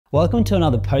Welcome to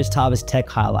another post-harvest tech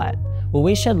highlight, where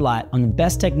we shed light on the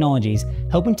best technologies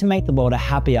helping to make the world a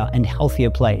happier and healthier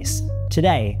place.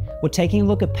 Today, we're taking a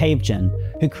look at Pavegen,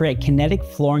 who create kinetic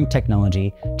flooring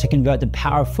technology to convert the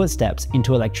power of footsteps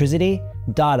into electricity,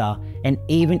 data, and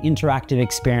even interactive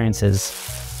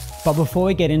experiences. But before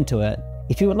we get into it,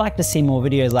 if you would like to see more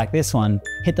videos like this one,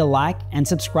 hit the like and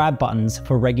subscribe buttons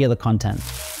for regular content.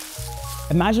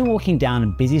 Imagine walking down a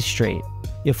busy street,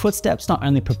 your footsteps not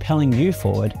only propelling you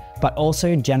forward, but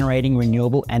also generating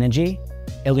renewable energy,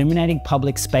 illuminating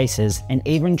public spaces, and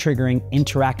even triggering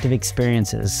interactive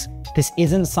experiences. This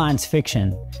isn't science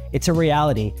fiction, it's a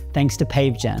reality thanks to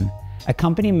Pavegen, a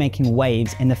company making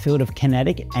waves in the field of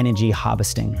kinetic energy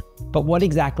harvesting. But what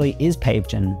exactly is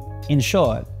Pavegen? In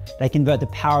short, they convert the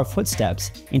power of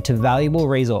footsteps into valuable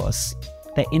resource.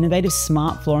 Their innovative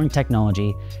smart flooring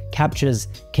technology captures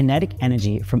kinetic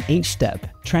energy from each step,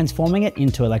 transforming it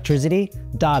into electricity,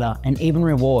 data, and even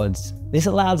rewards. This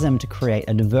allows them to create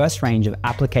a diverse range of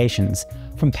applications,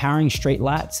 from powering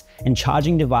streetlights and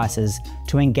charging devices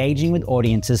to engaging with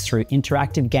audiences through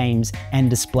interactive games and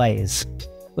displays.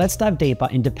 Let's dive deeper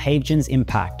into Pavegen's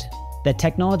impact. Their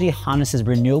technology harnesses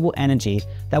renewable energy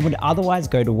that would otherwise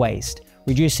go to waste,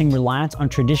 reducing reliance on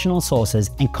traditional sources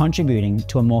and contributing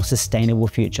to a more sustainable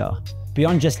future.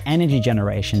 Beyond just energy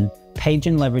generation,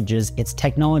 Pavegen leverages its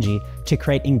technology to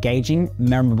create engaging,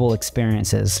 memorable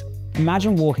experiences.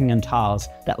 Imagine walking on tiles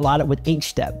that light up with each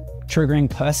step, triggering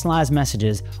personalized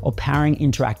messages or powering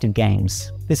interactive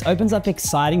games. This opens up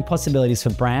exciting possibilities for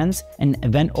brands and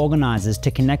event organizers to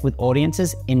connect with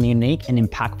audiences in unique and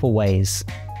impactful ways.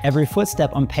 Every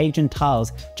footstep on Pavegen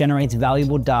tiles generates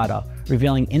valuable data,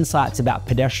 revealing insights about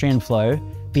pedestrian flow,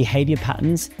 behavior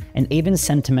patterns, and even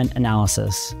sentiment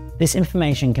analysis. This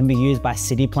information can be used by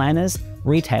city planners,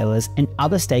 retailers, and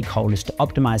other stakeholders to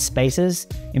optimize spaces,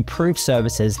 improve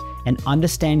services, and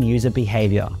understand user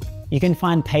behavior. You can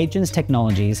find Pavegen's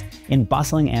technologies in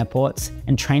bustling airports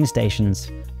and train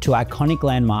stations, to iconic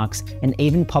landmarks and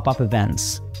even pop-up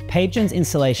events. Pavegen's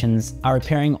installations are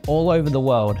appearing all over the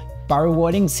world. By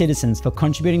rewarding citizens for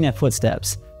contributing their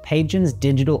footsteps, Pavegen's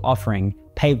digital offering,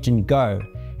 Pavegen Go,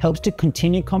 helps to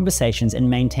continue conversations and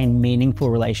maintain meaningful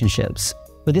relationships.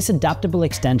 With this adaptable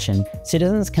extension,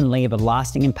 citizens can leave a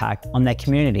lasting impact on their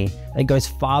community that goes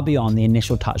far beyond the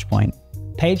initial touchpoint.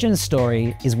 Pavegen's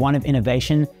story is one of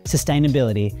innovation,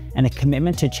 sustainability, and a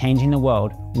commitment to changing the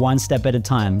world one step at a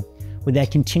time. With their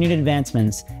continued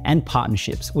advancements and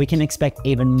partnerships, we can expect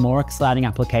even more exciting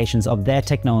applications of their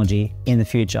technology in the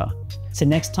future. So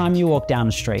next time you walk down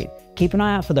the street, keep an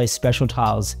eye out for those special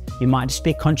tiles. You might just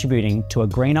be contributing to a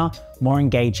greener, more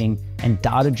engaging, and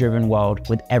data-driven world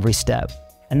with every step.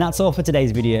 And that's all for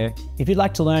today's video. If you'd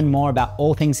like to learn more about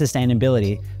all things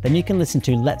sustainability, then you can listen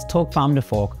to Let's Talk Farm to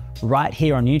Fork right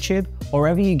here on YouTube or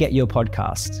wherever you get your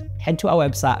podcasts. Head to our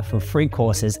website for free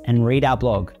courses and read our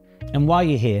blog. And while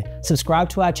you're here, subscribe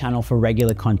to our channel for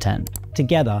regular content.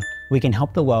 Together, we can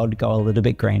help the world go a little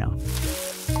bit greener.